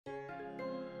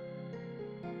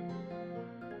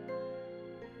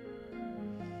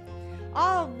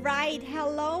All right.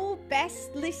 Hello,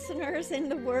 best listeners in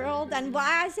the world. And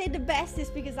why I say the best is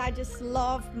because I just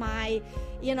love my,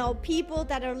 people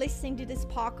that are listening to this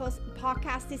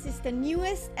podcast. This is the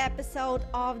newest episode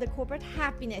of the Corporate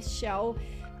Happiness Show.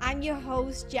 I'm your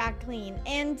host, Jacqueline.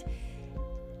 And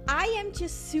I am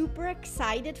just super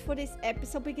excited for this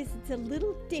episode because it's a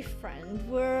little different.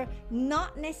 We're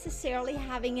not necessarily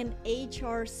having an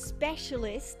HR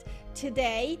specialist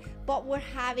today, but we're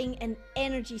having an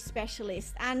energy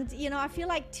specialist. And, I feel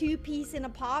like two peas in a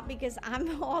pod because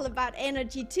I'm all about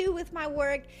energy too with my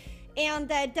work. And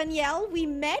Danielle, we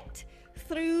met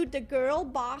through the Girl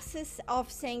Bosses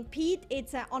of St. Pete.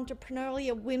 It's an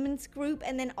entrepreneurial women's group,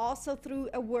 and then also through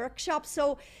a workshop.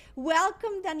 So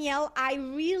welcome, Danielle. I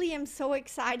really am so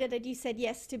excited that you said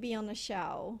yes to be on the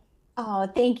show. Oh,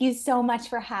 thank you so much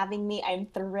for having me. I'm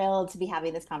thrilled to be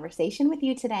having this conversation with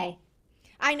you today.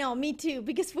 I know, me too,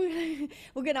 because we're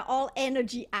gonna all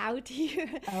energy out here.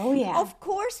 Oh, yeah. Of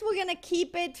course, we're gonna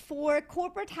keep it for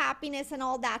corporate happiness and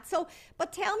all that. So,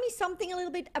 but tell me something a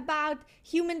little bit about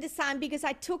human design, because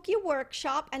I took your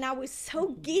workshop and I was so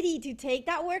giddy to take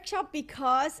that workshop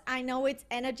because I know it's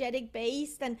energetic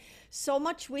based and so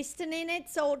much wisdom in it.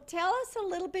 So tell us a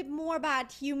little bit more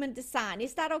about human design.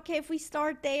 Is that okay if we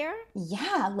start there?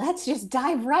 Yeah, let's just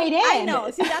dive right I in. know.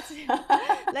 See, that's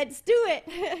let's do it.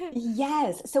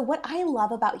 Yes. So what I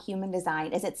love about human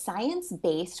design is it's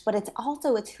science-based, but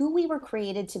it's who we were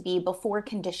created to be before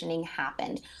conditioning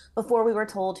happened. Before we were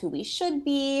told who we should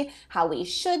be, how we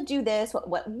should do this,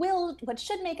 what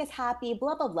should make us happy,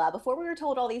 blah blah blah. Before we were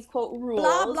told all these quote Blah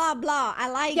rules. blah blah. I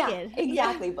like Yeah, it. Yeah.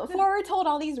 exactly. Before we're told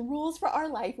all these rules for our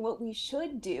life, what we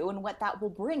should do and what that will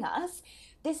bring us,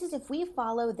 this is if we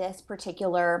follow this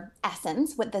particular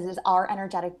essence, what this is our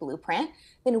energetic blueprint,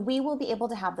 then we will be able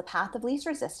to have the path of least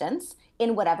resistance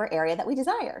in whatever area that we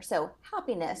desire. So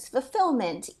happiness,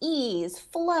 fulfillment, ease,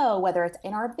 flow, whether it's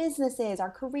in our businesses,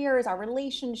 our careers, our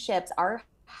relationships, our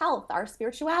health, our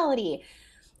spirituality.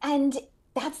 And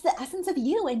that's the essence of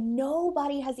you, and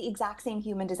nobody has the exact same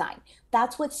human design.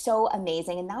 That's what's so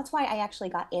amazing, and that's why I actually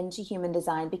got into human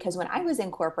design, because when I was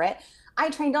in corporate, I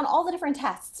trained on all the different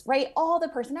tests, right? All the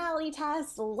personality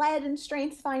tests, lead and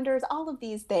strengths finders, all of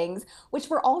these things, which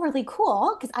were all really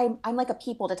cool because I'm like a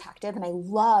people detective and I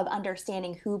love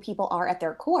understanding who people are at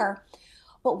their core.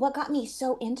 But what got me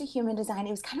so into human design,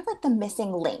 it was kind of like the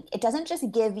missing link. It doesn't just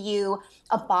give you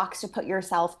a box to put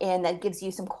yourself in that gives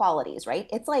you some qualities, right?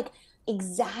 It's like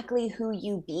exactly who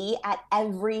you be at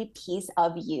every piece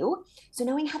of you. So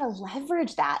knowing how to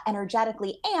leverage that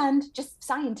energetically and just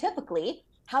scientifically,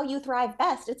 how you thrive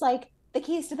best, it's like the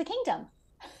keys to the kingdom.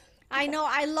 I know,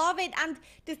 I love it. And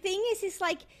the thing is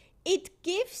like it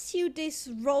gives you this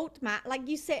roadmap, like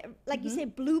you Mm-hmm. say,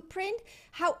 blueprint.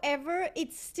 However,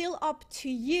 it's still up to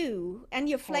you and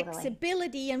your Totally.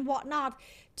 flexibility and whatnot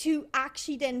to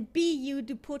actually then be you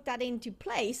to put that into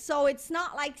place. So it's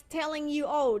not like telling you,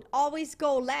 oh, always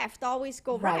go left, always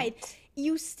go right. Right.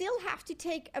 You still have to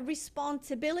take a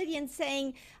responsibility and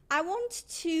saying, I want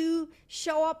to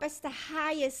show up as the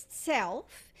highest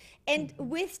self. And Mm-hmm.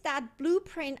 with that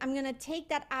blueprint, I'm going to take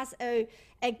that as a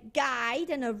guide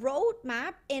and a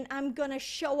roadmap, and I'm going to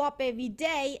show up every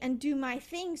day and do my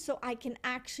thing so I can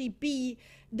actually be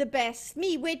the best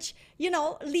me, which,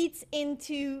 leads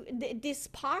into this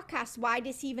podcast, why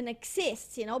this even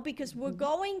exists, because we're Mm-hmm.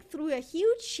 going through a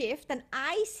huge shift, and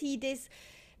I see this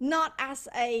not as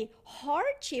a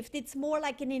hard shift. It's more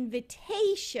like an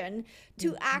invitation to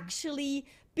Mm-hmm. actually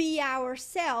be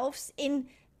ourselves in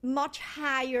much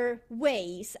higher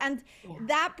ways. And Yeah.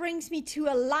 that brings me to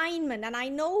alignment. And I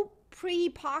know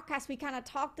pre-podcast we kind of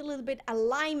talked a little bit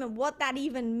alignment, what that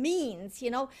even means,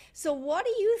 so what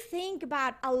do you think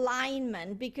about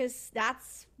alignment, because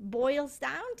that's boils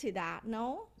down to that,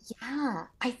 no? Yeah,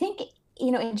 I think,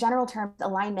 in general terms,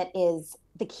 alignment is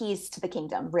the keys to the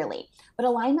kingdom, really. But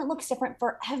alignment looks different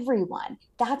for everyone.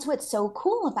 That's what's so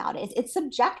cool about it. It's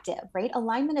subjective, right?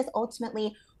 Alignment is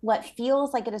ultimately what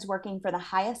feels like it is working for the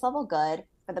highest level good,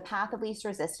 for the path of least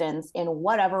resistance in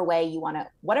whatever way you want to,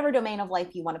 whatever domain of life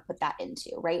you want to put that into,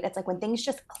 right? It's like when things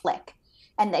just click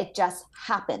and it just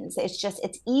happens.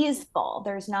 It's easeful.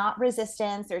 There's not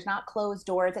resistance. There's not closed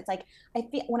doors. It's like, I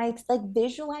feel when I like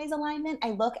visualize alignment, I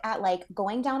look at like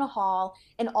going down a hall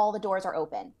and all the doors are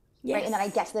open, right? And then I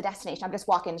get Yes. to the destination. I'm just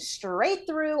walking straight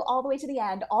through all the way to the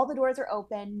end. All the doors are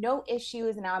open, no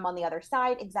issues. And now I'm on the other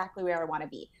side, exactly where I want to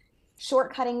be.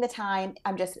 Shortcutting the time.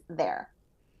 I'm just there.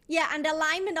 Yeah, and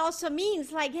alignment also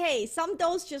means like, hey, some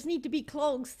doors just need to be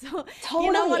closed. So,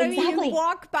 you know Totally, what I mean? You exactly.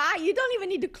 walk by, you don't even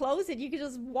need to close it. You can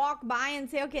just walk by and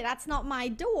say, okay, that's not my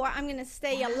door. I'm going to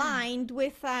stay Yeah. aligned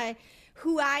with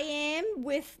who I am,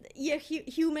 with your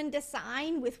human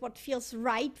design, with what feels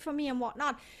right for me and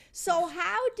whatnot. So,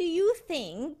 how do you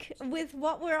think, with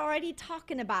what we're already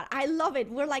talking about? I love it.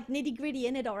 We're like nitty gritty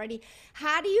in it already.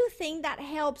 How do you think that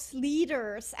helps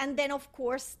leaders and then, of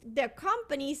course, their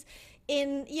companies in,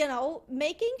 you know,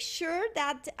 making sure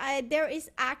that there is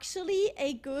actually a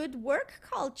good work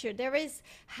culture, there is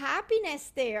happiness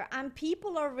there, and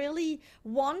people are really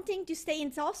wanting to stay in?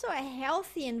 It's also a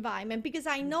healthy environment, because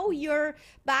I know your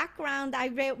background, I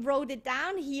wrote it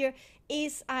down here,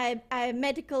 is a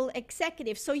medical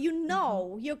executive, so you Mm-hmm.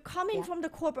 know, you're coming Yeah. from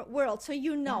the corporate world, so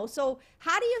you Yeah. know. So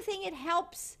how do you think it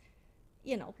helps,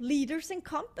 you know, leaders and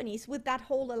companies with that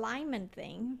whole alignment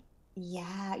thing?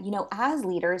 Yeah, as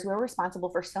leaders, we're responsible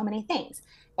for so many things.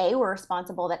 A, we're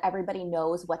responsible that everybody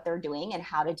knows what they're doing and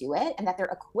how to do it, and that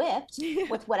they're equipped Yeah.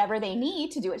 with whatever they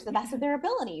need to do it to the best of their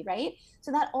ability, right? So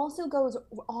that also goes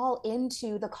all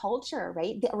into the culture,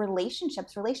 right? The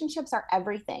relationships. Relationships are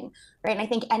everything, right? And I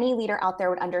think any leader out there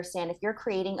would understand, if you're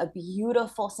creating a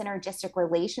beautiful synergistic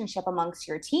relationship amongst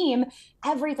your team,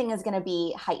 everything is going to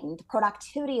be heightened.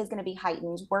 Productivity is going to be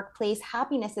heightened. Workplace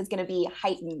happiness is going to be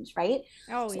heightened, right?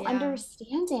 Oh So, yeah.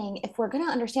 understanding, if we're going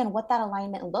to understand what that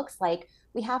alignment looks like,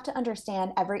 we have to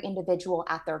understand every individual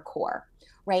at their core,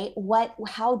 right?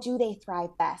 How do they thrive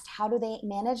best? How do they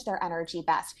manage their energy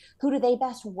best? Who do they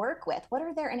best work with? What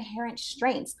are their inherent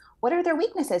strengths? What are their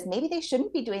weaknesses? Maybe they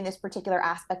shouldn't be doing this particular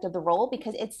aspect of the role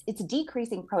because it's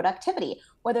decreasing productivity,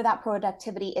 whether that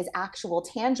productivity is actual,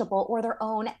 tangible, or their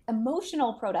own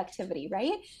emotional productivity,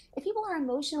 right? If people are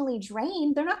emotionally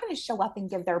drained, they're not going to show up and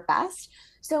give their best.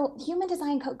 So, human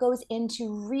design goes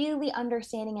into really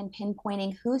understanding and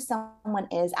pinpointing who someone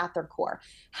is at their core.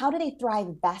 How do they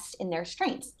thrive best in their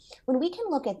strengths? When we can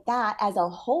look at that as a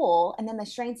whole, and then the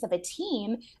strengths of a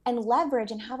team, and leverage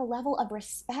and have a level of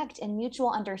respect and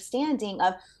mutual understanding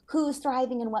of who's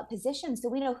thriving in what positions, so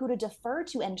we know who to defer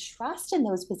to and trust in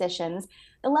those positions,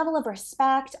 the level of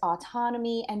respect,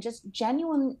 autonomy, and just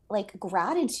genuine like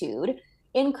gratitude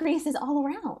increases all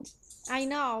around. I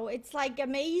know, it's like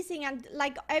amazing, and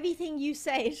like everything you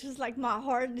say, it's just like my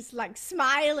heart is like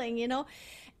smiling, you know.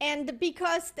 And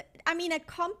because I mean, a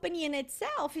company in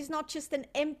itself is not just an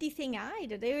empty thing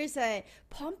either. There is a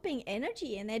pumping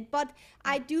energy in it, but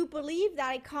I do believe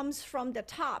that it comes from the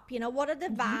top. You know, what are the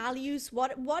Mhm. values?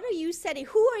 What are you setting?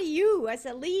 Who are you as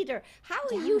a leader? How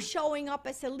are you Yeah, showing up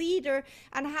as a leader,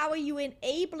 and how are you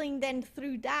enabling then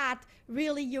through that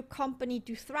really your company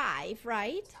to thrive,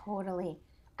 right? totally.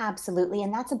 Absolutely.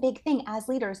 And that's a big thing as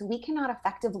leaders. We cannot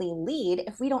effectively lead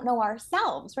if we don't know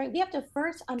ourselves, right? We have to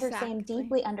first understand, Exactly.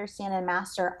 deeply understand, and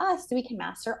master us so we can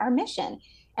master our mission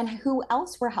and who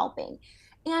else we're helping.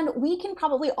 And we can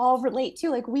probably all relate to,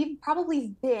 like, we've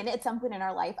probably been at some point in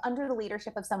our life under the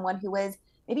leadership of someone who was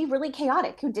maybe really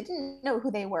chaotic, who didn't know who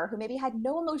they were, who maybe had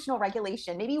no emotional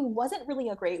regulation, maybe wasn't really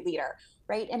a great leader,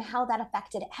 right? And how that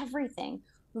affected everything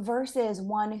versus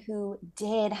one who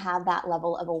did have that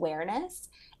level of awareness,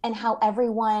 and how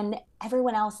everyone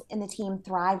else in the team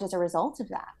thrived as a result of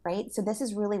that, right? So this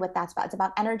is really what that's about. It's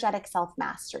about energetic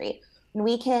self-mastery. When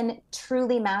we can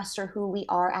truly master who we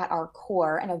are at our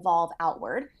core and evolve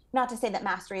outward, not to say that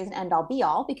mastery is an end all be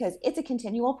all, because it's a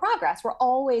continual progress. We're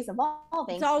always It's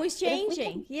evolving. always But if we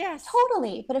changing. can, Yes.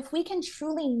 totally, but if we can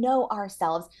truly know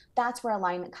ourselves, that's where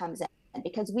alignment comes in,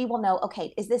 because we will know,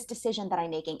 okay, is this decision that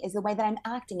I'm making, is the way that I'm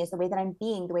acting, is the way that I'm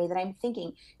being, the way that I'm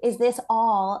thinking, is this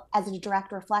all as a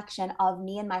direct reflection of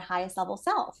me and my highest level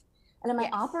self? And am I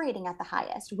Yes. operating at the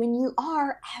highest? When you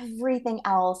are, everything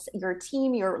else, your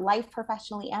team, your life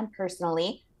professionally and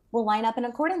personally, will line up in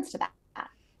accordance to that.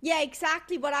 Yeah,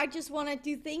 exactly. What I just wanted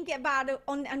to think about it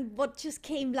on, and what just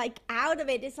came like out of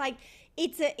it is like,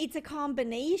 it's a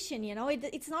combination, you know.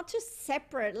 It's not just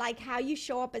separate, like how you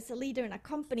show up as a leader in a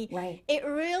company. Right. It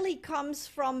really comes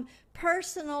from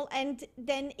personal, and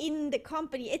then in the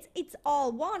company it's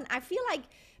all one. I feel like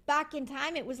back in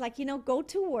time it was like, you know, go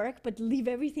to work but leave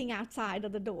everything outside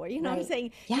of the door, you know what I'm Right.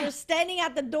 saying? You're Yeah. standing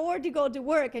at the door to go to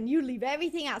work and you leave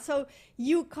everything out, so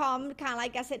you come kind of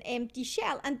like as an empty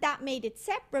shell, and that made it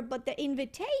separate. But the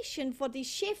invitation for this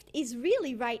shift is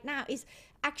really right now is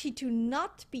actually to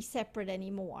not be separate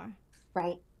anymore.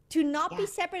 Right. to not be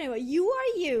Yeah. separate anymore. You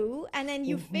are you, and then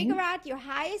you figure Mm-hmm. out your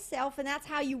highest self, and that's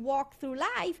how you walk through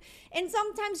life. And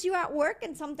sometimes you're at work,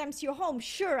 and sometimes you're home.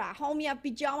 Sure, at home you have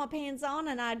pajama pants on,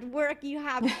 and at work you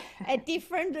have a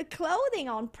different clothing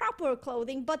on, proper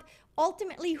clothing. But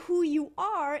ultimately, who you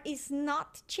are is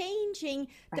not changing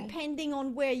Right. depending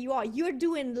on where you are. You're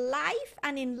doing life,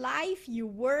 and in life you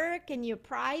work and you're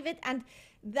private, and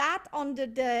that under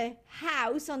the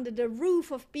house, under the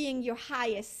roof of being your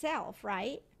highest self,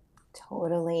 right?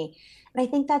 Totally. And I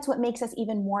think that's what makes us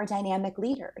even more dynamic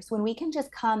leaders when we can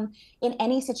just come in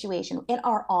any situation in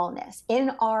our allness,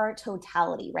 in our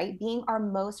totality, right? Being our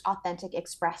most authentic,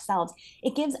 expressed selves.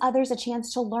 It gives others a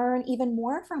chance to learn even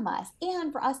more from us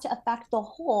and for us to affect the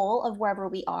whole of wherever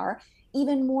we are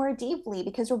even more deeply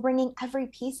because we're bringing every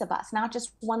piece of us, not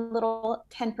just one little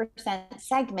 10%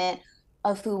 segment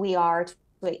of who we are to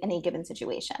any given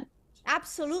situation.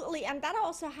 Absolutely. And that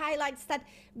also highlights that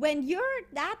when you're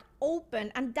that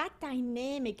open and that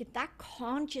dynamic, that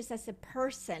conscious as a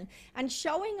person and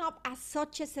showing up as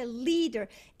such as a leader,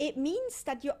 it means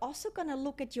that you're also going to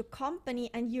look at your company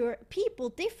and your people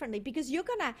differently because you're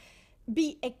going to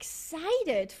be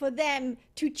excited for them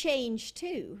to change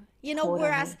too.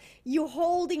 Whereas Totally. you're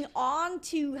holding on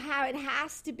to how it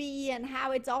has to be and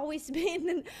how it's always been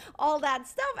and all that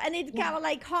stuff, and it's kind Yeah. of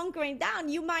like hunkering down.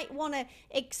 You might want to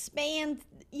expand,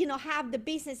 have the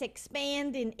business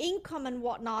expand in income and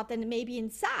whatnot and maybe in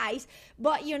size,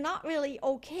 but you're not really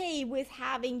okay with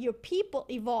having your people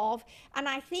evolve. And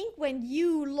I think when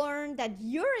you learn that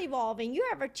you're evolving,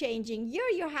 you're ever changing,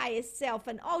 you're your highest self,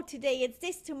 and today it's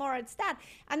this, tomorrow it's that,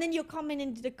 and then you're coming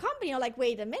into the company, you're like,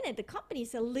 wait a minute, the company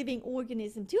is a living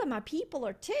organism too, and my people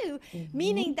are too,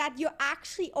 meaning Mm-hmm. that you're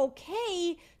actually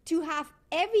okay to have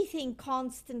everything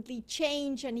constantly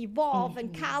change and evolve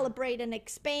and Mm-hmm. calibrate and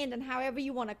expand and however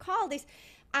you want to call this.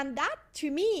 And that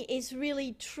to me is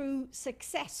really true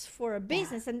success for a Yeah.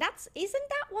 business. And that's, isn't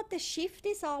that what the shift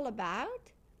is all about?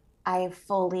 I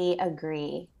fully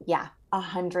agree. Yeah,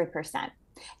 100%.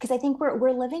 Because I think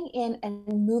we're living in and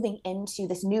moving into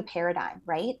this new paradigm,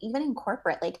 right? Even in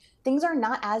corporate, like things are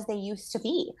not as they used to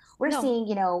be. We're No.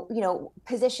 seeing,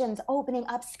 positions opening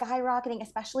up, skyrocketing,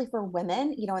 especially for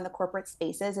women, in the corporate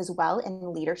spaces as well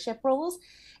in leadership roles,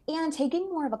 and taking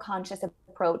more of a conscious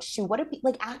approach to what it be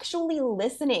like actually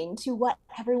listening to what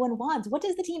everyone wants. What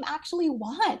does the team actually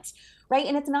want? Right.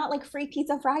 And it's not like free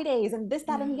pizza Fridays and this,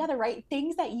 that, and the No. other, right?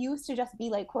 Things that used to just be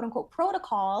like quote unquote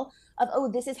protocol of, oh,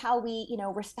 this is how we,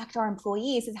 respect our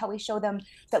employees, this is how we show them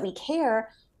that we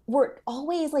care, were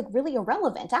always like really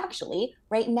irrelevant actually.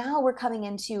 Right now we're coming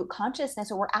into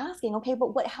consciousness where we're asking, okay,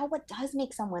 but what does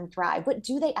make someone thrive? What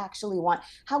do they actually want?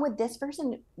 How would this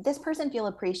person feel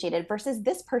appreciated versus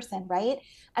this person, right?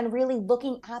 And really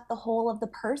looking at the whole of the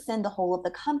person, the whole of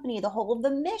the company, the whole of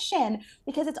the mission,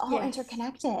 because it's all Yes.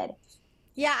 interconnected.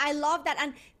 Yeah, I love that.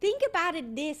 And think about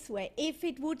it this way: if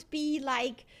it would be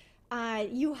like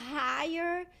you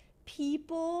hire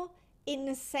people in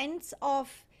the sense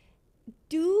of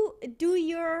do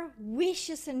your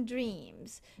wishes and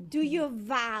dreams, do Mm-hmm. your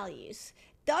values,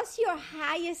 does your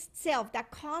highest self, that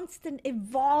constant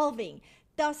evolving,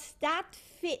 does that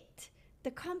fit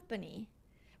the company?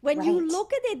 When you Right.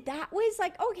 look at it that way, it's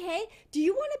like, okay, do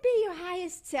you want to be your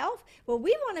highest self? Well,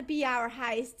 we want to be our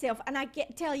highest self. And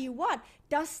tell you what,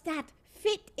 does that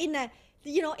fit in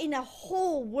a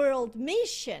whole world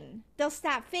mission? Does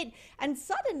that fit? And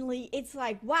suddenly it's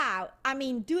like, wow, I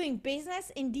mean, doing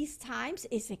business in these times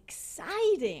is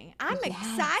exciting. I'm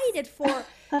Yes. excited for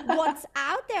what's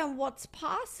out there and what's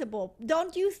possible.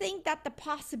 Don't you think that the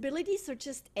possibilities are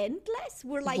just endless?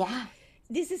 We're like, Yeah.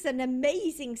 this is an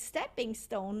amazing stepping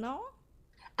stone, no?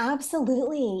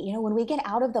 Absolutely. When we get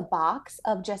out of the box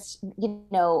of just,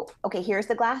 okay, here's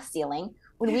the glass ceiling,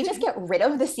 when we just get rid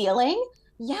of the ceiling,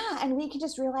 yeah, and we can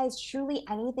just realize truly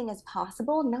anything is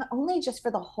possible, not only just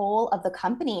for the whole of the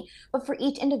company, but for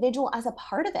each individual as a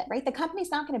part of it, right? The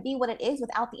company's not going to be what it is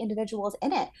without the individuals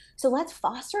in it. So let's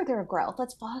foster their growth.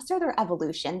 Let's foster their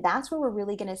evolution. That's where we're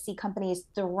really going to see companies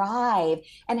thrive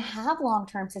and have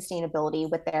long-term sustainability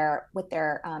with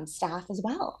their staff as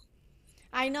well.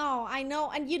 I know, I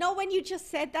know. And when you just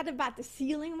said that about the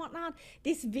ceiling and whatnot,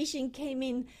 this vision came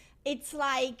in. It's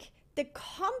like the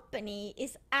company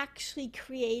is actually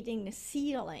creating the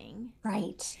ceiling.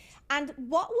 Right. And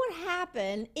what would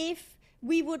happen if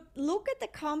we would look at the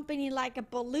company like a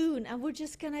balloon and we're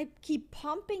just gonna keep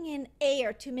pumping in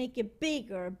air to make it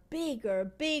bigger,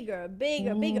 bigger, bigger,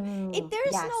 bigger, bigger? If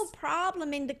there's no Yes.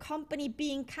 problem in the company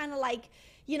being kind of like,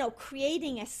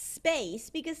 creating a space,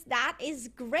 because that is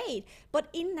great. But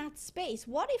in that space,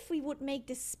 what if we would make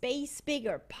the space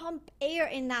bigger, pump air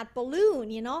in that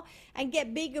balloon, and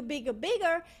get bigger, bigger,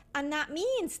 bigger? And that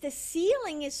means the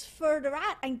ceiling is further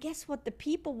out. And guess what the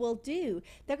people will do?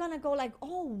 They're going to go like,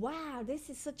 oh, wow, this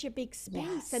is such a big space.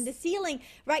 Yes. And the ceiling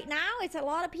right now, it's a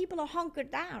lot of people are hunkered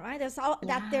down, right?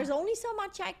 There's only so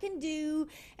much I can do,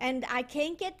 and I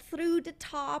can't get through the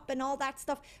top and all that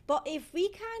stuff. But if we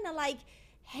kind of like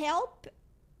help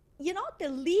the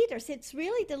leaders, it's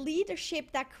really the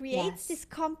leadership that creates this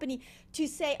company to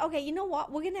say, okay, you know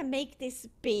what, we're gonna make this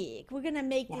big, we're gonna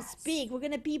make this big, we're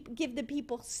gonna give the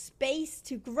people space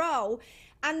to grow.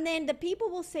 And then the people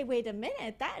will say, wait a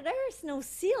minute, there is no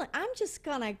ceiling, I'm just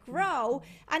gonna grow.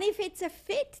 And if it's a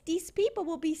fit, these people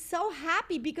will be so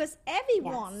happy, because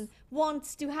everyone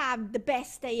wants to have the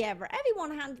best day ever.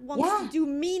 Everyone wants to do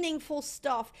meaningful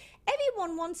stuff.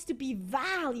 Everyone wants to be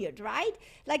valued, right?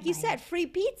 Like you said, free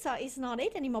pizza is not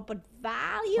it anymore, but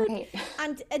valued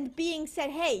and being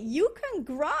said, hey, you can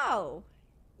grow.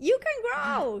 You can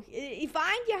grow. You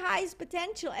find your highest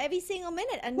potential every single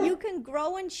minute, and you can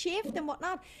grow and shift and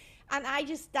whatnot. And I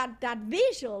just, that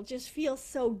visual just feels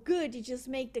so good. You just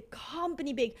make the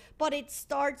company big. But it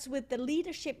starts with the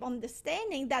leadership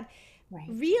understanding that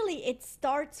really it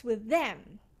starts with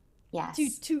them. Yes.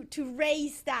 To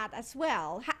raise that as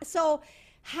well. So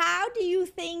how do you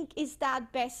think is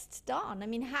that best done? I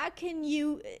mean, how can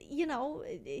you,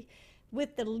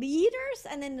 with the leaders,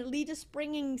 and then the leaders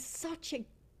bringing such a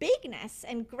bigness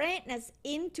and grandness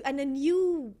into, and a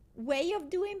new way of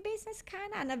doing business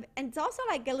kind of, and it's also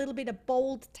like a little bit of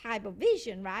bold type of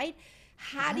vision, right?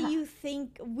 How do you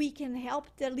think we can help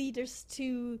the leaders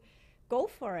to go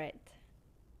for it?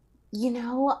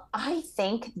 I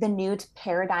think the new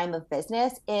paradigm of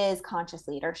business is conscious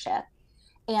leadership.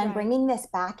 And bringing this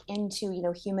back into,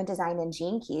 human design and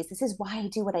gene keys. This is why I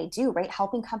do what I do, right?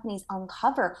 Helping companies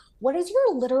uncover, what does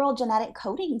your literal genetic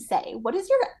coding say? What does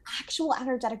your actual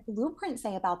energetic blueprint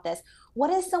say about this?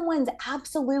 What is someone's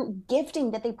absolute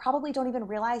gifting that they probably don't even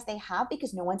realize they have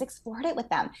because no one's explored it with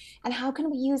them? And how can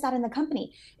we use that in the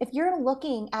company? If you're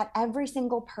looking at every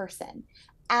single person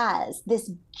as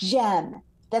this gem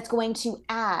that's going to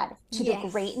add to the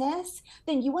greatness,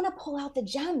 then you want to pull out the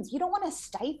gems. You don't want to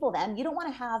stifle them. You don't want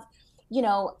to have,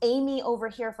 Amy over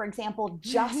here, for example,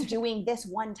 just doing this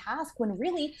one task, when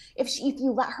really, if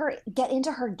you let her get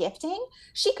into her gifting,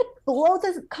 she could blow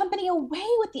the company away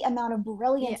with the amount of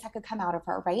brilliance that could come out of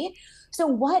her, right? So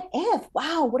what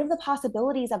are the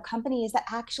possibilities of companies that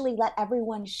actually let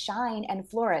everyone shine and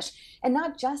flourish? And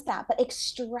not just that, but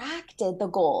extracted the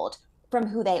gold from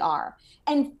who they are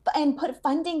and put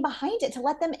funding behind it to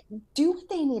let them do what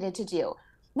they needed to do.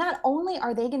 Not only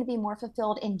are they going to be more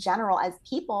fulfilled in general as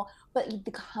people, but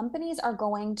the companies are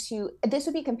going to, this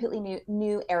would be a completely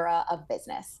new era of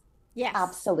business. Yes.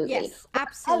 Absolutely. Yes,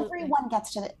 absolutely.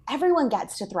 Everyone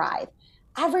gets to thrive.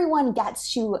 Everyone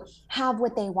gets to have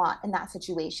what they want in that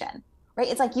situation. Right?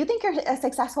 It's like, you think you're a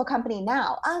successful company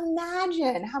now.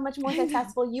 Imagine how much more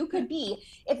successful you could be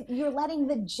if you're letting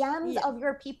the gems of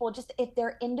your people, just if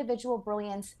their individual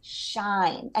brilliance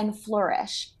shine and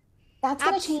flourish. That's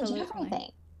going to change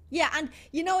everything. Yeah, and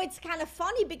it's kind of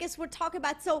funny because we're talking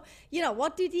about, so,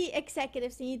 what do the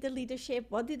executives need, the leadership,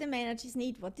 what do the managers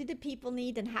need, what do the people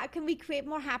need, and how can we create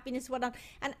more happiness,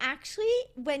 and actually,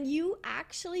 when you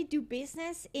actually do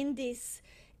business in this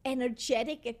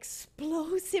energetic,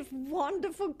 explosive,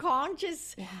 wonderful,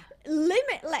 conscious,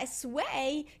 limitless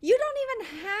way, you don't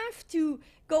even have to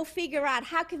go figure out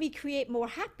how can we create more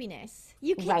happiness.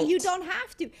 You don't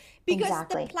have to, because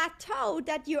the plateau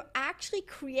that you're actually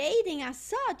creating as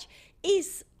such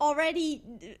is already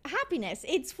happiness.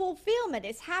 It's fulfillment,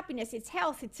 it's happiness, it's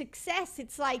health, it's success.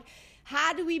 It's like,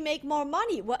 how do we make more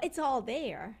money? Well, it's all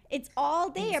there. It's all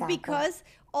there because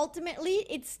ultimately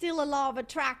it's still a law of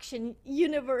attraction,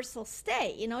 universal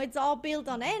state. It's all built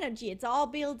on energy. It's all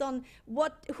built on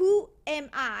who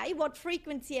am I? What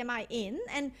frequency am I in?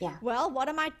 And what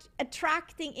am I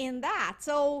attracting in that?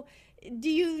 So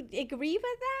do you agree with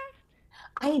that?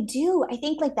 I do. I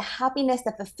think like the happiness,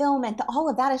 the fulfillment, all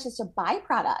of that is just a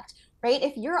byproduct, right?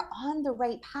 If you're on the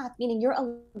right path, meaning you're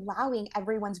allowing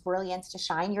everyone's brilliance to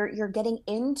shine, you're getting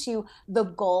into the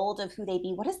gold of who they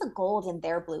be. What is the gold in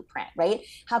their blueprint, right?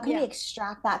 How can we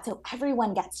extract that so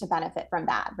everyone gets to benefit from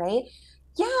that, right?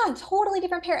 Yeah, totally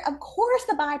different pair. Of course,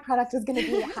 the byproduct is going to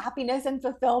be happiness and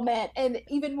fulfillment and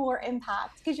even more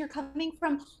impact, because you're coming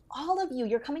from all of you.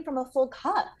 You're coming from a full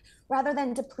cup rather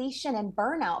than depletion and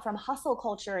burnout from hustle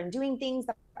culture and doing things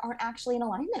that aren't actually in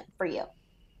alignment for you.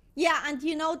 Yeah, and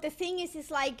the thing is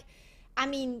like, I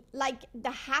mean, like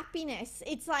the happiness,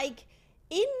 it's like,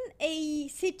 in a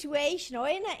situation or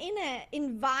in a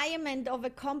environment of a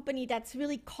company that's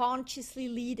really consciously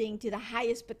leading to the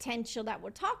highest potential that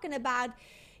we're talking about,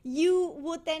 you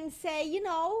would then say,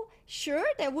 sure,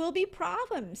 there will be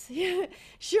problems.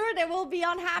 Sure, there will be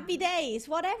unhappy days,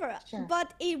 whatever. Sure.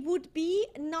 But it would be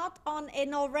not on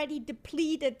an already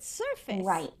depleted surface,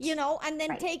 Right. and then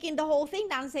Right. taking the whole thing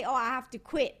down and say, oh, I have to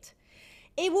quit.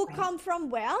 It will Right. come from,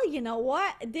 well, you know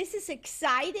what? This is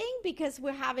exciting because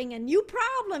we're having a new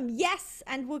problem. Yes.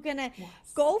 And we're going to Yes.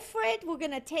 go for it. We're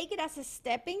going to take it as a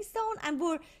stepping stone and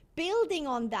we're building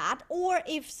on that. Or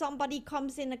if somebody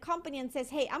comes in a company and says,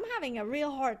 hey, I'm having a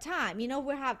real hard time, we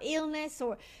have illness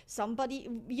or somebody,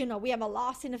 we have a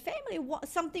loss in the family,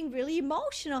 something really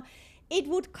emotional. It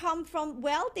would come from,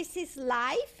 well, this is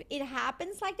life. It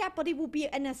happens like that, but it would be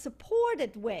in a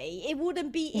supported way. It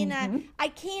wouldn't be in a, I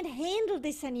can't handle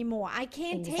this anymore. I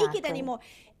can't take it anymore.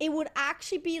 It would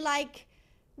actually be like,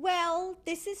 well,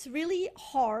 this is really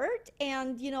hard.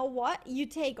 And you know what? You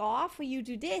take off or you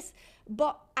do this.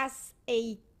 But as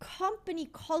a company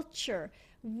culture,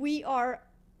 we are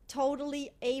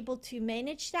totally able to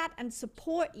manage that and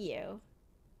support you.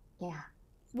 Yeah.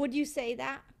 Would you say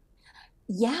that?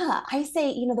 Yeah, I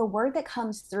say, the word that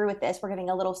comes through with this, we're getting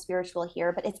a little spiritual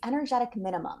here, but it's energetic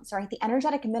minimums, right? The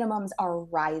energetic minimums are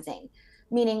rising,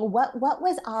 meaning what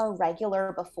was our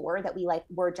regular before that we like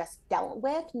were just dealt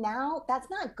with, now that's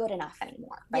not good enough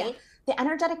anymore, right? Yeah. The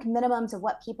energetic minimums of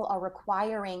what people are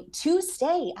requiring to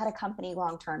stay at a company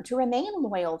long term, to remain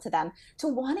loyal to them, to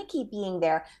want to keep being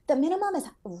there, the minimum is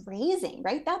raising,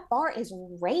 right? That bar is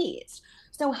raised.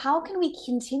 So how can we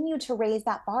continue to raise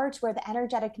that bar to where the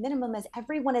energetic minimum is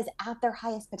everyone is at their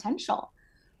highest potential,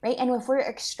 right? And if we're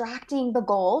extracting the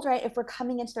gold, right, if we're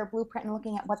coming into their blueprint and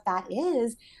looking at what that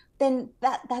is, then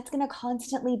that's going to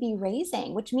constantly be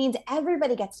raising, which means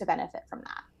everybody gets to benefit from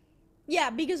that.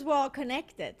 Yeah, because we're all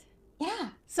connected. Yeah.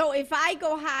 So if I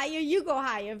go higher, you go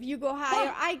higher. If you go higher,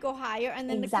 Yeah. I go higher. And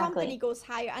then the company goes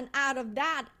higher. And out of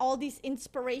that, all these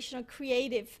inspirational,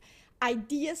 creative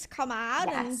ideas come out.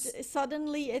 Yes. And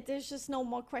suddenly there's just no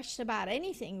more question about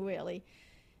anything, really.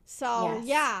 So Yes.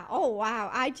 yeah, oh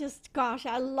wow, gosh,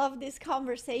 I love this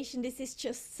conversation. This is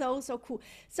just so cool.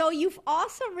 So you've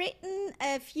also written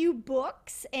a few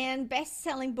books and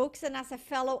best-selling books, and as a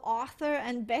fellow author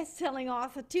and best-selling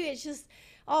author too, it's just,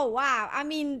 oh wow. I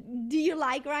mean, do you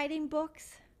like writing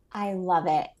books? I love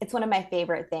it. It's one of my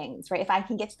favorite things, right? If I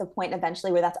can get to the point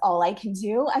eventually where that's all I can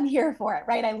do, I'm here for it,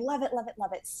 right? I love it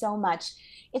so much.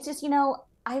 It's just,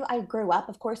 I grew up,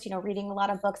 of course, reading a lot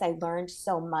of books. I learned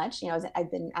so much,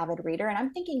 I've been an avid reader, and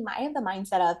I'm thinking, I have the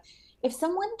mindset of if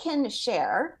someone can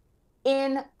share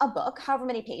in a book, however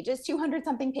many pages, 200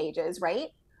 something pages, right?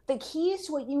 The keys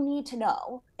to what you need to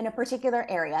know in a particular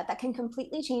area that can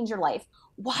completely change your life,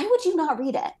 why would you not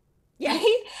read it? Yes.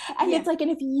 Right? And Yeah. it's like, and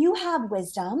if you have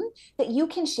wisdom that you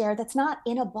can share that's not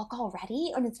in a book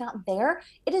already and it's not there,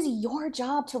 it is your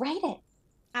job to write it.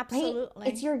 Absolutely. Right?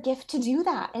 It's your gift to do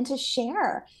that and to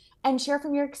share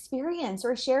from your experience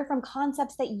or share from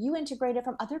concepts that you integrated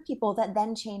from other people that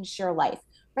then changed your life,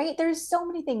 right? There's so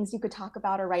many things you could talk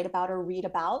about or write about or read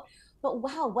about. But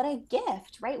wow, what a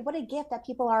gift, right? What a gift that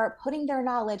people are putting their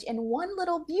knowledge in one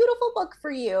little beautiful book for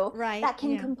you, right, that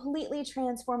can yeah. completely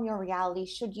transform your reality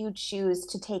should you choose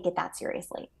to take it that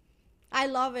seriously. I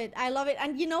love it.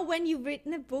 And when you've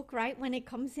written a book, right, when it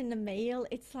comes in the mail,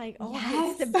 it's like, oh, Yes.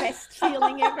 it's the best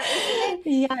feeling ever, isn't it?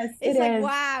 Yes, it's it like, is.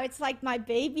 wow, it's like my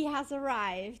baby has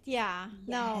arrived. Yeah. Yes.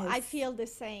 No, I feel the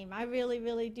same. I really,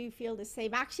 really do feel the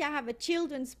same. Actually, I have a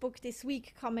children's book this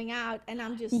week coming out, and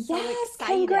I'm just so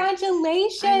excited.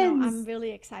 Congratulations. I know, I'm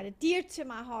really excited. Dear to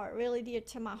my heart, really dear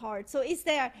to my heart. So is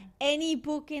there any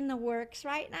book in the works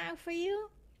right now for you?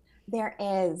 There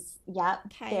is. Yep.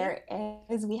 Okay. There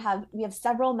is. We have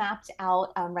several mapped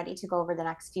out, ready to go over the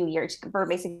next few years. We're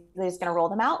basically just going to roll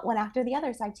them out one after the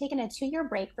other. So I've taken a 2-year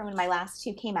break from when my last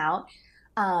 2 came out,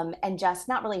 and just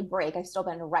not really break. I've still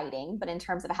been writing, but in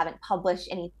terms of I haven't published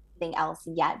anything else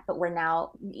yet. But we're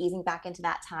now easing back into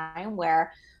that time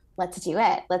where let's do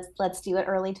it. Let's do it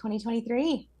early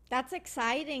 2023. That's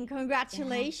exciting.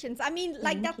 Congratulations. Yeah. I mean,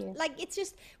 like that, like it's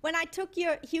just when I took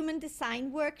your human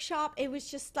design workshop, it was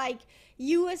just like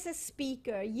you as a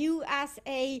speaker, you as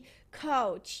a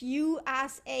coach, you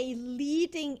as a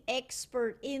leading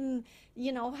expert in,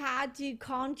 how to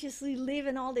consciously live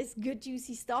and all this good,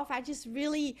 juicy stuff. I just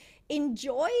really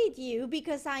enjoyed you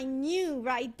because I knew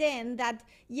right then that,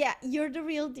 yeah, you're the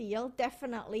real deal,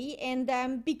 definitely.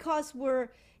 And because we're,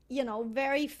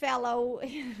 very fellow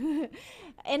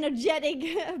energetic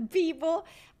people,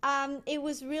 it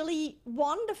was really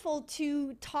wonderful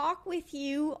to talk with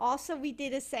you. Also, we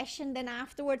did a session then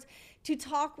afterwards to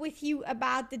talk with you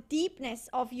about the deepness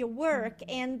of your work,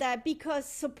 and because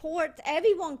support,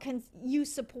 everyone can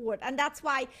use support, and that's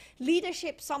why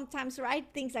leadership sometimes, right,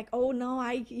 things like, oh no,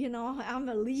 I'm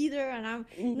a leader, and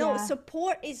no, Yeah.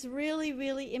 support is really,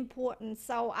 really important.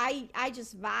 So I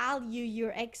just value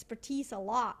your expertise a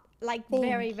lot, like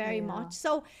very, Thank very much. you.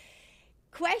 So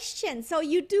question, so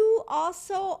you do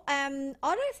also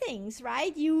other things,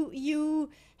 right? You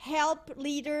help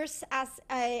leaders as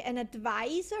an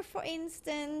advisor, for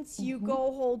instance. You Hmm.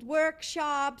 go hold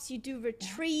workshops, you do Yeah.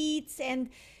 retreats, and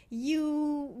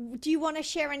do you want to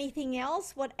share anything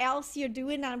else, what else you're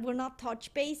doing, and we're not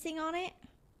touch basing on it?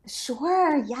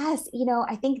 Sure. Yes.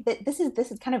 I think that this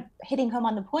is kind of hitting home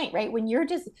on the point, right? When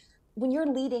you're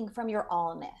leading from your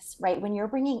allness, right? When you're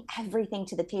bringing everything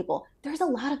to the table, there's a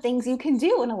lot of things you can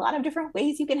do and a lot of different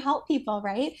ways you can help people,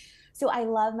 right? So I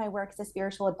love my work as a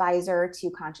spiritual advisor to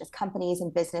conscious companies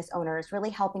and business owners, really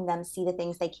helping them see the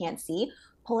things they can't see,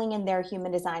 pulling in their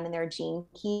human design and their gene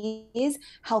keys,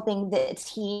 helping the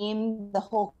team, the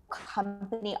whole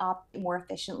company operate more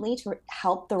efficiently to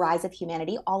help the rise of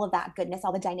humanity, all of that goodness,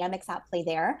 all the dynamics at play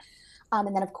there.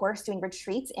 And then, of course, doing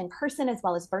retreats in person as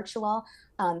well as virtual.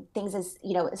 Things as,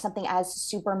 something as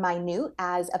super minute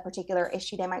as a particular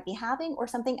issue they might be having, or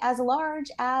something as large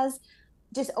as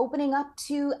just opening up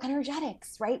to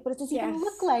energetics, right? What does this even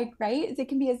look Yes. like, right? It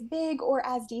can be as big or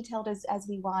as detailed as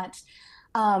we want.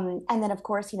 And then, of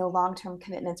course, long-term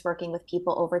commitments, working with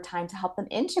people over time to help them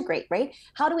integrate, right?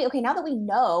 How do we, okay, now that we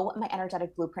know what my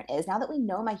energetic blueprint is, now that we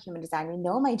know my human design, we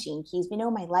know my gene keys, we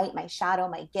know my light, my shadow,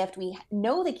 my gift, we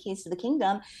know the keys to the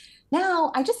kingdom.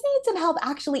 Now I just need some help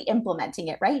actually implementing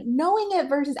it, right? Knowing it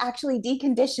versus actually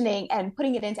deconditioning and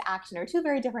putting it into action are two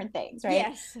very different things, right?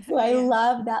 Yes. So I Yes.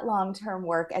 love that long-term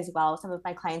work as well. Some of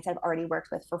my clients I've already worked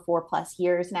with for 4+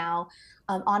 years now,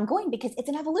 ongoing, because it's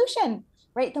an evolution,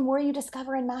 right? The more you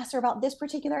discover and master about this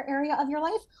particular area of your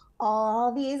life,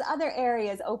 all these other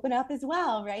areas open up as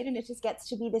well, right? And it just gets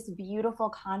to be this beautiful,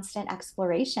 constant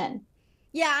exploration.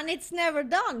 Yeah, and it's never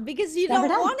done because you Never don't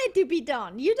done, want it to be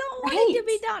done. You don't want it to right?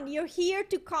 be done. You're here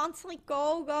to constantly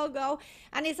go, go, go.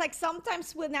 And it's like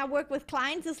sometimes when I work with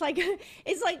clients, it's like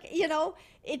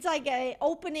it's like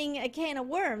opening a can of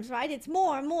worms, right? It's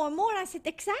more and more and more. And I said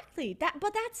exactly that,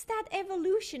 but that's that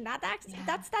evolution. Yeah.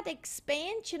 That's that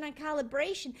expansion and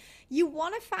calibration. You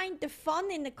want to find the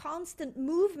fun in the constant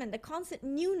movement, the constant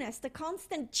newness, the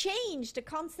constant change, the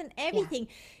constant Yeah. everything.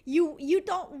 You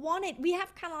don't want it. We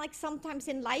have kind of like sometimes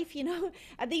in life,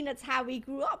 I think that's how we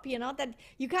grew up, that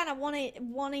you kind of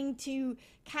wanting to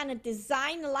kind of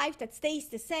design a life that stays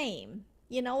the same,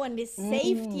 and this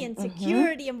safety and Mm-hmm.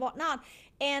 security and whatnot.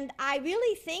 And I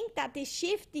really think that this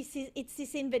shift, it's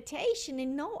this invitation,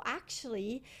 and no,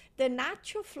 actually, the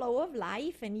natural flow of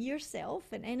life and yourself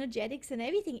and energetics and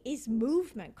everything is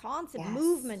movement, constant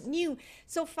movement, Yes. new.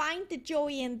 So find the joy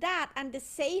in that and the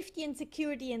safety and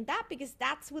security in that, because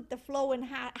that's what the flow and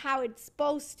how it's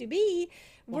supposed to be,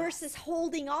 versus Yes.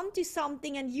 holding on to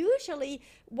something. And usually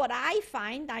what I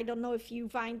find, I don't know if you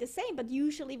find the same, but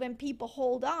usually when people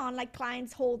hold on, like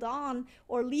clients hold on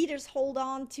or leaders hold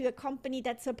on to a company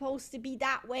that's supposed to be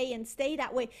that way and stay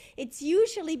that way, it's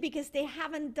usually because they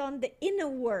haven't done the inner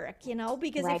work,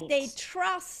 because if Right. they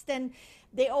trust and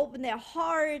they open their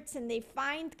hearts and they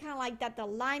find kind of like that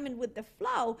alignment with the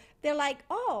flow, they're like,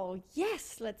 oh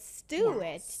yes, let's do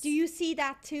it. Do Yes. you see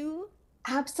that too?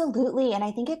 Absolutely. And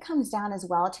I think it comes down as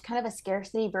well to kind of a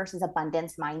scarcity versus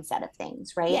abundance mindset of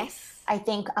things, right? Yes. I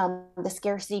think the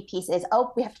scarcity piece is,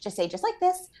 oh, we have to just say just like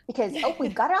this because, oh,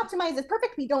 we've got to optimize it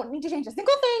perfect. We don't need to change a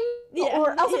single thing Yeah,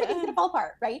 or else everything's yeah, going to fall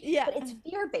apart, right? yeah. But it's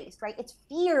fear based, right? It's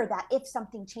fear that if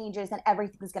something changes, then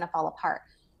everything's going to fall apart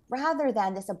rather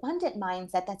than this abundant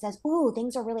mindset that says, oh,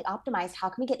 things are really optimized. How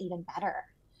can we get even better?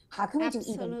 How can we do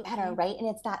even better, Absolutely. right? And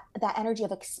it's that energy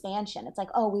of expansion. It's like,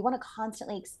 oh, we want to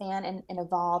constantly expand and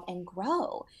evolve and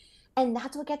grow, and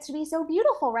that's what gets to be so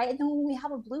beautiful, right? And then when we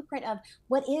have a blueprint of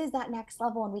what is that next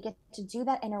level, and we get to do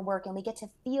that inner work, and we get to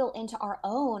feel into our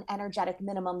own energetic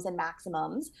minimums and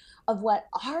maximums of what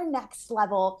our next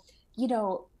level, you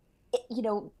know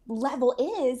level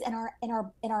is in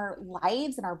our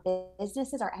lives and our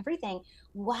businesses, our everything.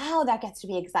 Wow, that gets to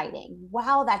be exciting.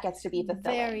 Wow, that gets to be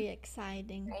fulfilling, Very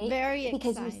exciting. right? Very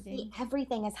Because you see exciting.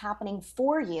 everything is happening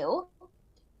for you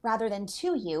rather than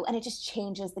to you, and it just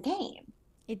changes the game.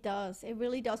 It does. It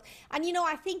really does. And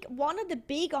I think one of the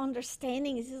big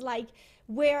understandings is like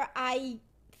where I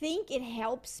think it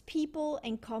helps people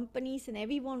and companies and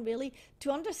everyone really to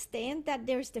understand that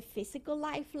there's the physical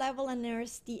life level and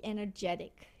there's the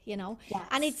energetic, And Yes.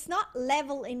 it's not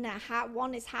level in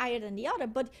one is higher than the other,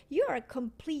 but you're a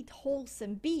complete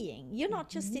wholesome being. You're not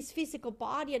just Hmm. this physical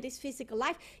body or this physical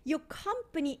life. Your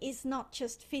company is not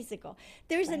just physical.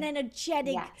 There's an Right.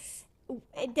 energetic Yes.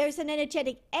 there's Yes. an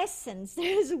energetic essence.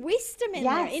 There's wisdom in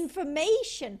there, Yes.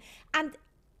 information, and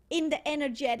in the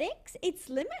energetics, it's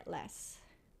limitless.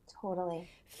 Totally.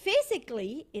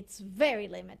 Physically, it's very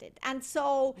limited. And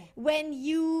so Yeah. when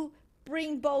you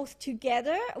bring both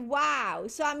together, wow.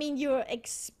 So, I mean, you're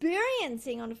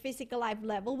experiencing on a physical life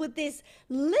level with this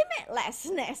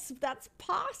limitlessness that's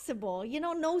possible,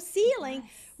 no ceiling,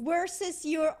 Yes. versus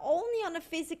you're only on a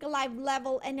physical life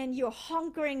level and then you're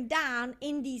hunkering down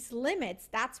in these limits.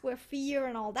 That's where fear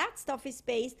and all that stuff is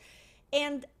based.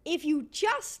 And if you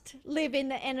just live in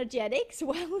the energetics,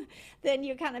 well, then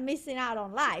you're kind of missing out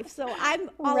on life. So I'm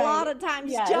a lot Right. of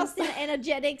times Yes. just in the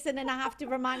energetics, and then I have to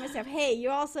remind myself, hey,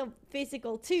 you're also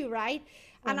physical too, right?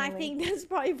 And I Totally. think that's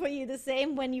probably for you the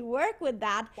same when you work with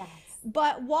that. Yes.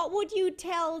 But what would you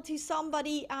tell to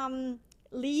somebody,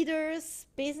 leaders,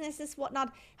 businesses,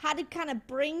 whatnot, how to kind of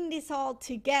bring this all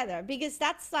together? Because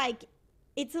that's like,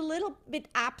 it's a little bit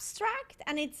abstract,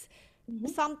 and it's Hmm.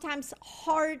 sometimes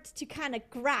hard to kind of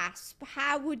grasp.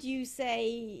 How would you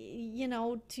say,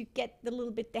 to get a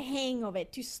little bit the hang of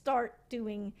it, to start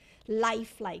doing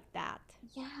life like that?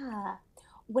 Yeah.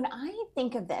 When I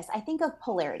think of this, I think of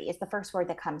polarity is the first word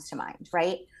that comes to mind,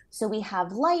 right? So we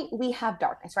have light, we have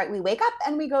darkness, right? We wake up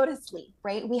and we go to sleep,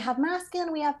 right? We have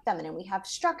masculine, we have feminine, we have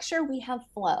structure, we have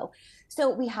flow. So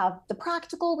we have the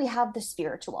practical, we have the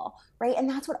spiritual, right? And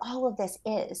that's what all of this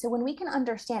is. So when we can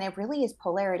understand it really is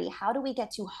polarity, how do we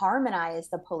get to harmonize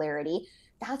the polarity?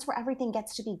 That's where everything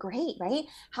gets to be great, right?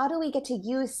 How do we get to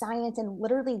use science and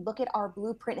literally look at our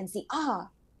blueprint and see,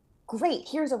 great,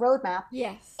 here's a roadmap,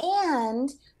 Yes. and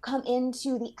come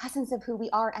into the essence of who we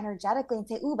are energetically and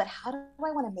say, ooh, but how do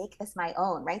I want to make this my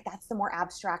own, right? That's the more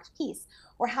abstract piece.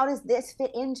 Or how does this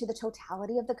fit into the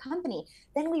totality of the company?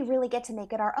 Then we really get to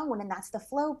make it our own. And that's the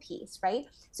flow piece, right?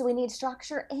 So we need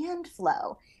structure and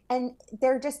flow. And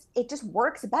it just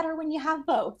works better when you have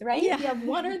both, right? If Yeah. you have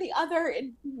one or the other,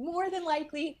 more than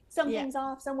likely Yeah. something's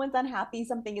off, someone's unhappy,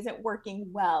 something isn't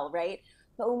working well, right?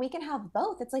 But when we can have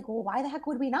both, it's like, well, why the heck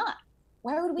would we not?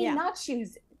 Why would we Yeah. not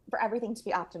choose for everything to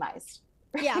be optimized?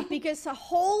 Yeah, Right? because a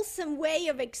wholesome way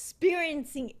of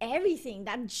experiencing everything,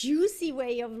 that juicy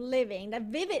way of living, the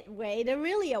vivid way, the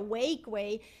really awake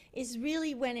way, is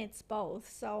really when it's both.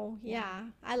 So, Yeah. yeah,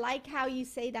 I like how you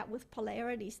say that with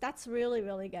polarities. That's really,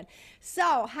 really good.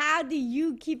 So, how do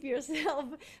you keep yourself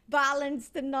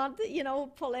balanced and not,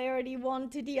 polarity one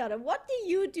to the other? What do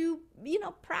you do,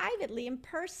 privately and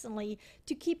personally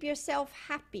to keep yourself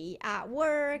happy at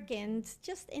work and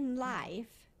just in life?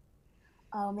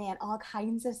 Oh man, all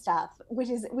kinds of stuff, which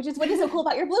is what is so cool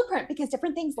about your blueprint, because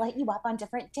different things light you up on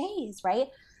different days, right?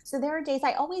 So there are days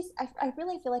I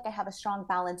really feel like I have a strong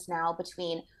balance now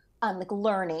between like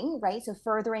learning, right? So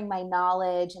furthering my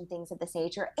knowledge and things of this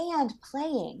nature, and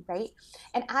playing, right?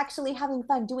 And actually having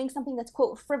fun doing something that's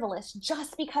quote frivolous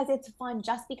just because it's fun,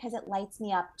 just because it lights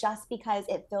me up, just because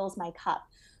it fills my cup.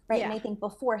 Right. And Yeah. I think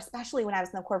before, especially when I was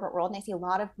in the corporate world, and I see a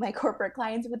lot of my corporate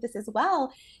clients with this as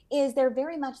well, is they're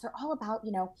all about,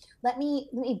 let me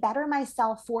better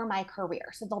myself for my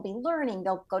career. So they'll be learning,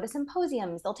 they'll go to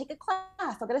symposiums, they'll take a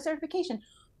class, they'll get a certification,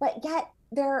 but yet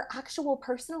their actual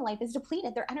personal life is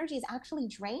depleted. Their energy is actually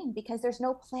drained because there's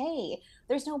no play,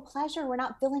 there's no pleasure. We're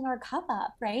not filling our cup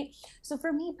up, right? So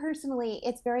for me personally,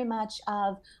 it's very much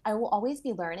of, I will always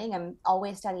be learning. I'm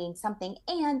always studying something,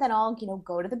 and then I'll,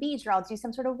 go to the beach, or I'll do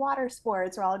some sort of water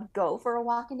sports, or I'll go for a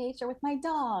walk in nature with my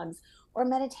dogs, or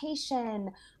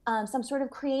meditation, some sort of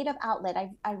creative outlet.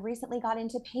 I recently got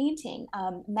into painting,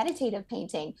 meditative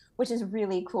painting, which is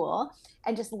really cool.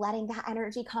 And just letting that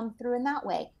energy come through in that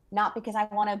way. Not because I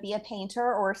want to be a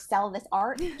painter or sell this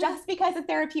art, just because it's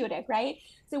therapeutic, right?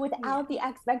 So Yeah. without the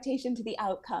expectation to the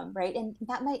outcome, right? And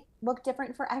that might look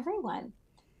different for everyone.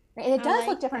 Right? And it I does look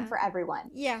like different that. for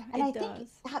everyone. Yeah, And I it think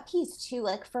does. that piece too,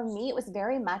 like for me, it was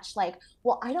very much like,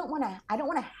 well, I don't want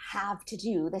to have to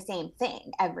do the same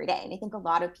thing every day. And I think a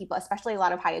lot of people, especially a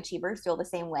lot of high achievers, feel the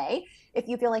same way. If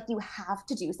you feel like you have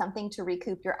to do something to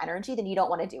recoup your energy, then you don't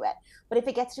want to do it. But if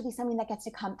it gets to be something that gets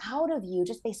to come out of you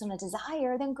just based on a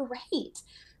desire, then great.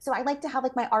 So I like to have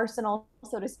like my arsenal,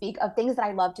 so to speak, of things that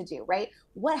I love to do, right?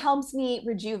 What helps me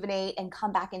rejuvenate and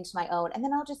come back into my own? And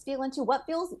then I'll just feel into what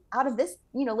feels out of this,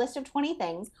 list of 20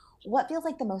 things, what feels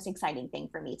like the most exciting thing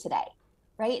for me today.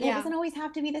 right? And it doesn't always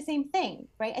have to be the same thing,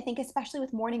 right? I think especially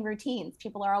with morning routines,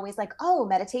 people are always like, oh,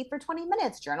 meditate for 20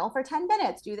 minutes, journal for 10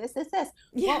 minutes, do this.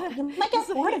 Yeah. Well, you might get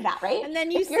bored of that, right? And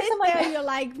then you sit there, you're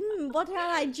like, what shall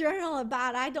I journal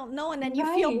about? I don't know. And then you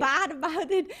feel bad about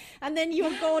it. And then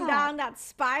you'll go down that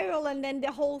spiral. And then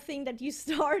the whole thing that you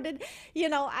started,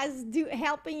 as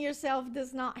helping yourself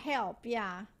does not help.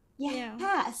 Yeah.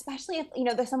 Yeah, especially if,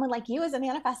 there's someone like you as a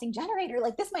manifesting generator,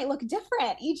 like this might look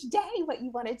different each day what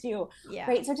you want to do,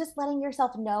 right? So just letting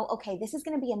yourself know, okay, this is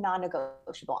going to be a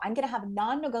non-negotiable. I'm going to have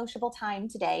non-negotiable time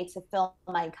today to fill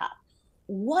my cup.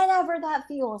 Whatever that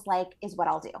feels like is what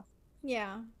I'll do.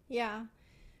 Yeah.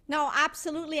 No,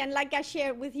 absolutely. And like I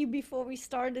shared with you before we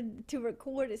started to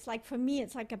record, it's like, for me,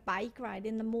 it's like a bike ride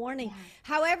in the morning. Yeah.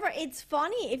 However, it's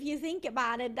funny if you think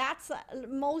about it, that's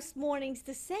most mornings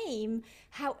the same.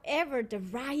 However, the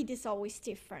ride is always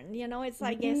different. It's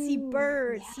like I see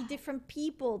birds, see different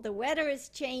people, the weather is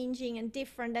changing and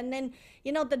different. And then,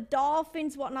 the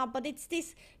dolphins, whatnot. But it's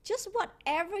this, just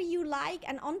whatever you like,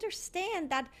 and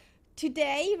understand that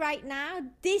today, right now,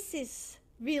 this is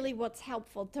really what's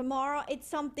helpful. Tomorrow it's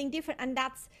something different, and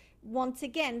that's once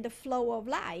again the flow of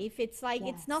life. It's like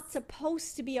it's not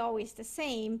supposed to be always the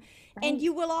same. And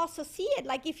you will also see it,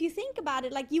 like if you think about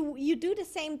it, like you do the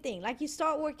same thing, like you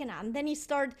start working out and then you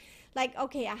start like,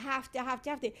 okay, I have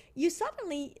to, you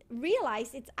suddenly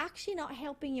realize it's actually not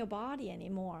helping your body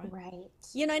anymore, right?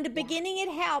 In the beginning it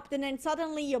helped, and then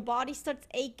suddenly your body starts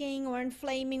aching or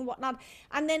inflaming, whatnot.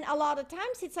 And then a lot of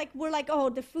times it's like we're like, oh,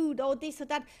 the food, oh, this or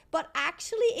that, but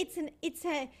actually it's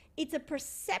a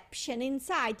perception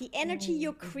inside, the energy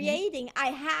you're creating. I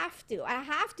have to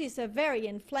is a very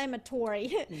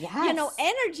inflammatory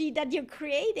energy that you're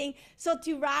creating. So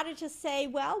to rather just say,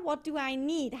 well, what do I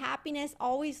need? Happiness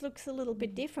always looks a little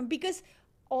bit different, because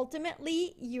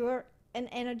ultimately you're an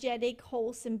energetic,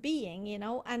 wholesome being,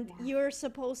 and you're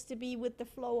supposed to be with the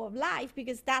flow of life,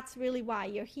 because that's really why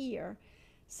you're here.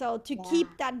 So to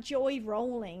keep that joy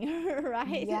rolling,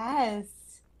 right? Yes.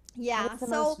 Yeah. It's the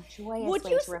most joyous way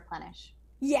to replenish.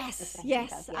 Yes,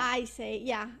 I say,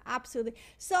 absolutely.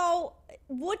 So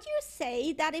would you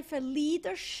say that if a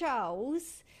leader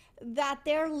shows that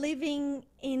they're living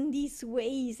in these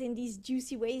ways, in these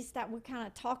juicy ways that we're kind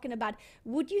of talking about,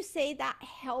 would you say that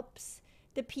helps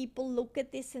the people look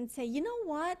at this and say, you know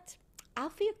what, I'll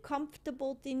feel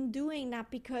comfortable in doing that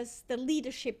because the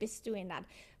leadership is doing that?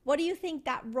 What do you think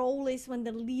that role is when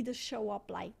the leaders show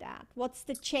up like that? What's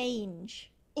the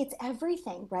change? It's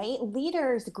everything, right?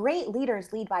 Great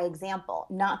leaders lead by example,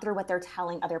 not through what they're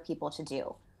telling other people to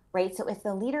do, right? So if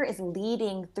the leader is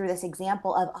leading through this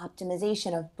example of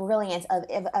optimization, of brilliance,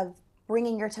 of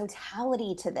bringing your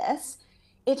totality to this,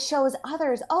 it shows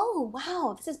others, oh,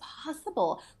 wow, this is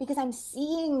possible, because I'm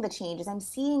seeing the changes, I'm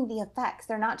seeing the effects.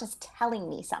 They're not just telling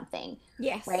me something.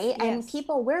 Yes. Right. Yes. And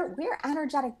people, we're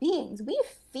energetic beings. We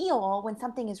feel when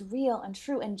something is real and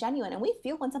true and genuine, and we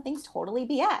feel when something's totally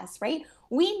BS, right?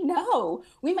 We know.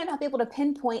 We might not be able to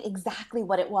pinpoint exactly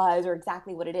what it was or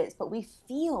exactly what it is, but we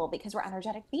feel, because we're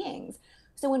energetic beings.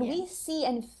 So when we see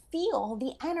and feel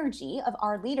the energy of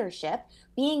our leadership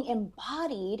being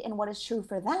embodied in what is true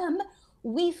for them,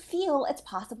 we feel it's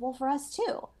possible for us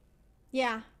too.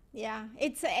 Yeah,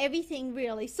 it's everything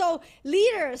really. So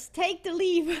leaders, take the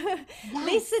leap.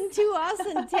 Listen to us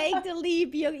and take the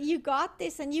leap. You got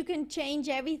this, and you can change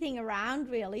everything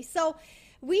around really. So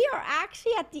we are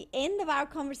actually at the end of our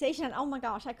conversation, and oh my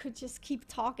gosh, I could just keep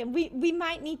talking. We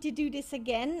might need to do this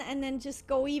again and then just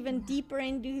go even deeper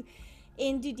into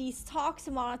these talks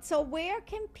and whatnot. So where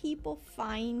can people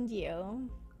find you?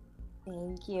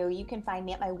 Thank you. You can find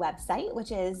me at my website,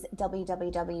 which is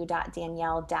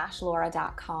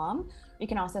www.danielle-laura.com. You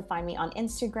can also find me on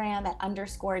Instagram at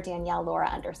 _Danielle Laura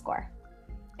 _.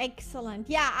 Excellent.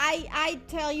 Yeah, I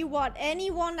tell you what,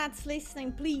 anyone that's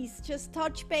listening, please just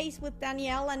touch base with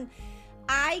Danielle. And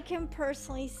I can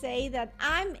personally say that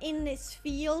I'm in this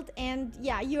field, and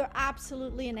you're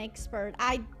absolutely an expert.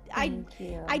 I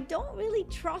don't really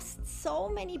trust so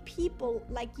many people,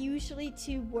 like usually,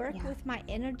 to work with my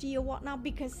energy or whatnot,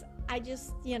 because I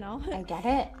just, I get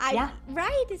it.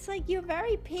 Right. It's like you're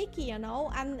very picky, and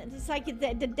it's like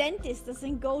the dentist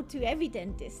doesn't go to every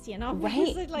dentist,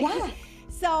 Right.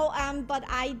 So, but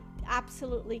I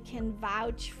absolutely can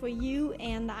vouch for you,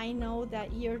 and I know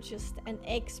that you're just an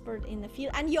expert in the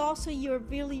field, and you're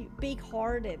really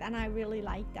big-hearted, and I really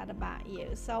like that about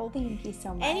you. So thank you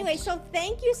so much. Anyway, so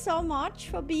thank you so much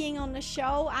for being on the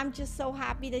show. I'm just so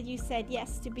happy that you said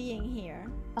yes to being here.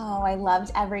 Oh, I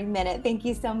loved every minute. Thank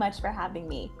you so much for having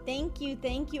me. Thank you.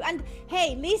 And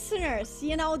hey, listeners,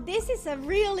 this is a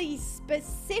really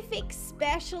specific,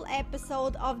 special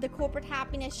episode of the Corporate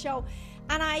Happiness Show.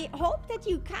 And I hope that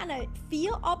you kind of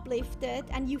feel uplifted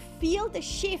and you feel the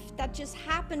shift that just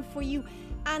happened for you.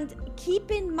 And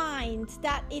keep in mind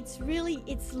that it's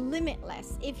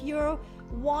limitless. If you're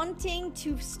wanting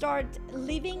to start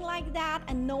living like that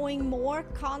and knowing more,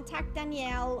 contact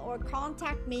Danielle or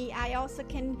contact me. I also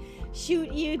can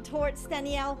shoot you towards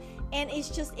Danielle, and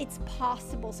it's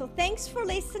possible. So thanks for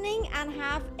listening and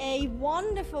have a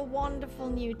wonderful, wonderful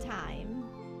new time.